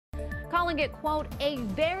calling it, quote, a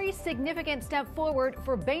very significant step forward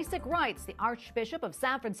for basic rights. The Archbishop of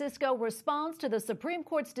San Francisco responds to the Supreme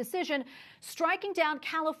Court's decision striking down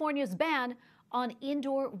California's ban on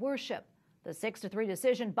indoor worship. The 6-3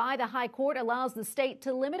 decision by the High Court allows the state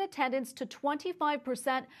to limit attendance to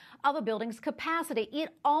 25% of a building's capacity. It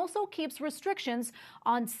also keeps restrictions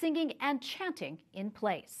on singing and chanting in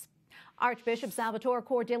place. Archbishop Salvatore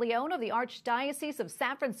Cordileone of the Archdiocese of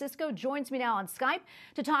San Francisco joins me now on Skype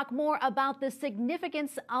to talk more about the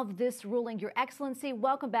significance of this ruling. Your Excellency,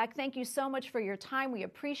 welcome back. Thank you so much for your time. We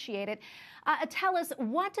appreciate it. Tell us,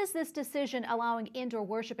 what does this decision allowing indoor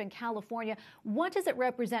worship in California, what does it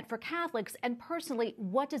represent for Catholics? And personally,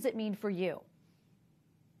 what does it mean for you?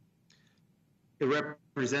 It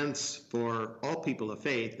represents for all people of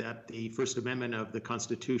faith that the First Amendment of the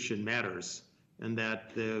Constitution matters, and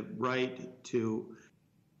that the right to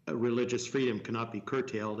religious freedom cannot be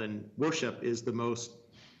curtailed, and worship is the most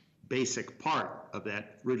basic part of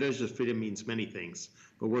that. Religious freedom means many things,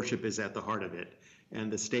 but worship is at the heart of it.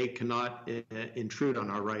 And the state cannot intrude on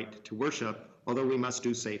our right to worship, although we must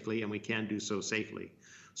do safely, and we can do so safely.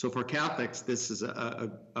 So for Catholics, this is a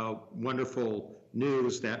wonderful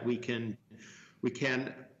news that we can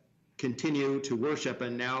continue to worship,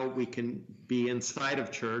 and now we can be inside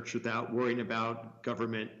of church without worrying about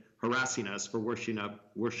government harassing us for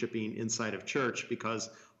worshiping inside of church, because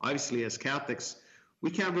obviously as Catholics, we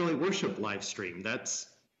can't really worship live stream. That's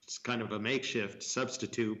kind of a makeshift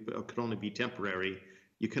substitute, but it could only be temporary.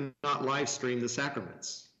 You cannot live stream the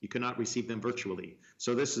sacraments. You cannot receive them virtually.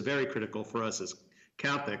 So this is very critical for us as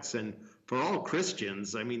Catholics, and for all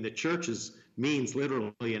Christians. I mean, the church means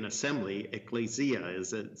literally an assembly. Ecclesia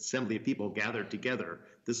is an assembly of people gathered together.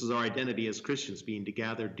 This is our identity as Christians, being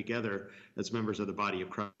gathered together as members of the body of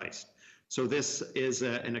Christ. So this is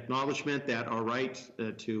an acknowledgement that our right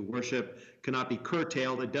to worship cannot be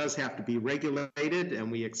curtailed. It does have to be regulated,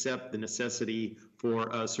 and we accept the necessity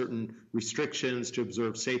for certain restrictions to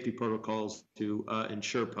observe safety protocols to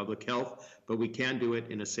ensure public health, but we can do it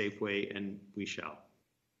in a safe way, and we shall.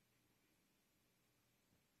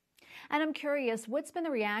 And I'm curious, what's been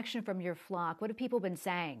the reaction from your flock? What have people been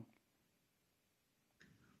saying?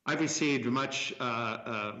 I've received much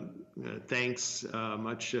thanks,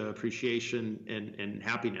 much appreciation and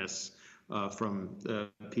happiness from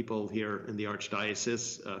people here in the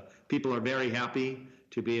Archdiocese. People are very happy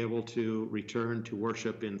to be able to return to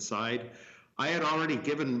worship inside. I had already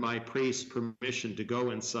given my priest permission to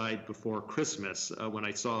go inside before Christmas when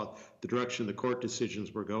I saw the direction the court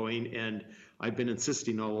decisions were going, and I've been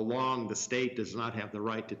insisting all along the state does not have the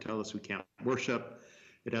right to tell us we can't worship.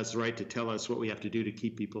 It has the right to tell us what we have to do to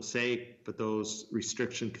keep people safe, but those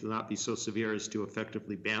restrictions cannot be so severe as to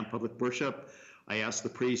effectively ban public worship. I asked the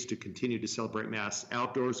priest to continue to celebrate Mass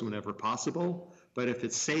outdoors whenever possible, but if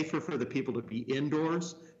it's safer for the people to be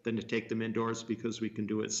indoors, then to take them indoors, because we can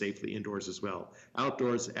do it safely indoors as well.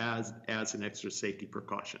 Outdoors as an extra safety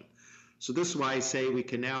precaution. So this is why I say we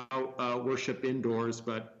can now worship indoors,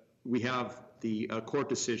 but we have the court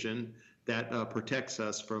decision that protects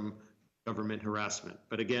us from government harassment.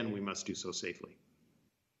 But again, we must do so safely.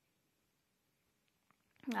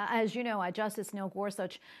 As you know, Justice Neil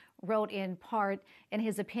Gorsuch wrote in part in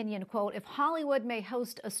his opinion, quote, if Hollywood may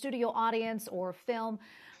host a studio audience or film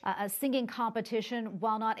a singing competition,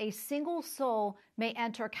 while not a single soul may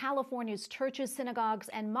enter California's churches, synagogues,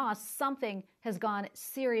 and mosques, something has gone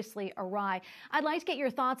seriously awry. I'd like to get your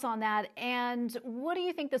thoughts on that. And what do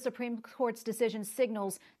you think the Supreme Court's decision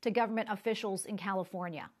signals to government officials in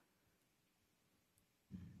California?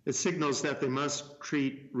 It signals that they must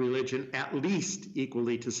treat religion at least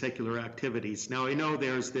equally to secular activities. Now, I know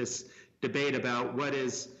there's this debate about what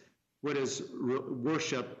is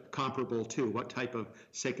worship comparable to, what type of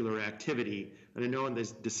secular activity. And I know in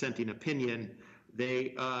this dissenting opinion,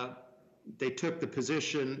 they took the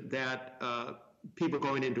position that people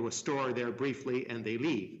going into a store there briefly and they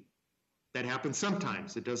leave. That happens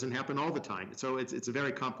sometimes. It doesn't happen all the time. So it's a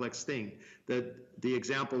very complex thing. The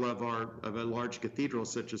example of a large cathedral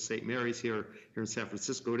such as St. Mary's here in San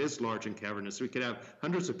Francisco, it is large and cavernous. We could have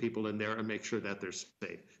hundreds of people in there and make sure that they're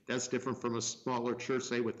safe. That's different from a smaller church,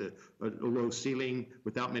 say, with a low ceiling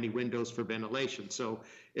without many windows for ventilation. So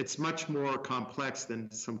it's much more complex than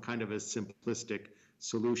some kind of a simplistic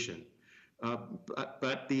solution.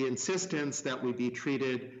 But the insistence that we be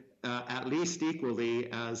treated at least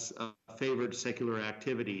equally as favored secular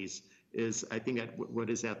activities is, I think, what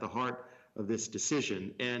is at the heart of this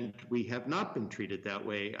decision. And we have not been treated that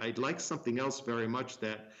way. I'd like something else very much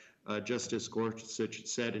that Justice Gorsuch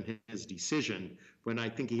said in his decision, when I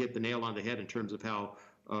think he hit the nail on the head in terms of how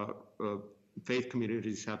faith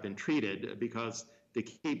communities have been treated, because they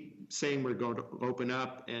keep saying we're going to open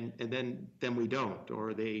up, and then we don't,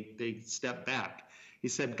 or they step back. He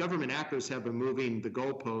said government actors have been moving the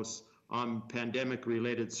goalposts on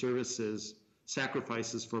pandemic-related services,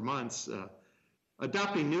 sacrifices for months,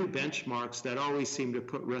 adopting new benchmarks that always seem to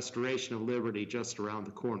put restoration of liberty just around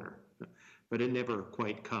the corner, but it never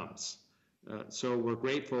quite comes. So we're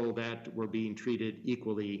grateful that we're being treated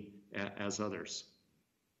equally as others.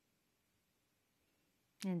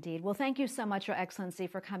 Indeed. Well, thank you so much, Your Excellency,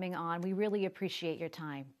 for coming on. We really appreciate your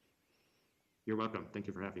time. You're welcome. Thank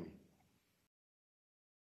you for having me.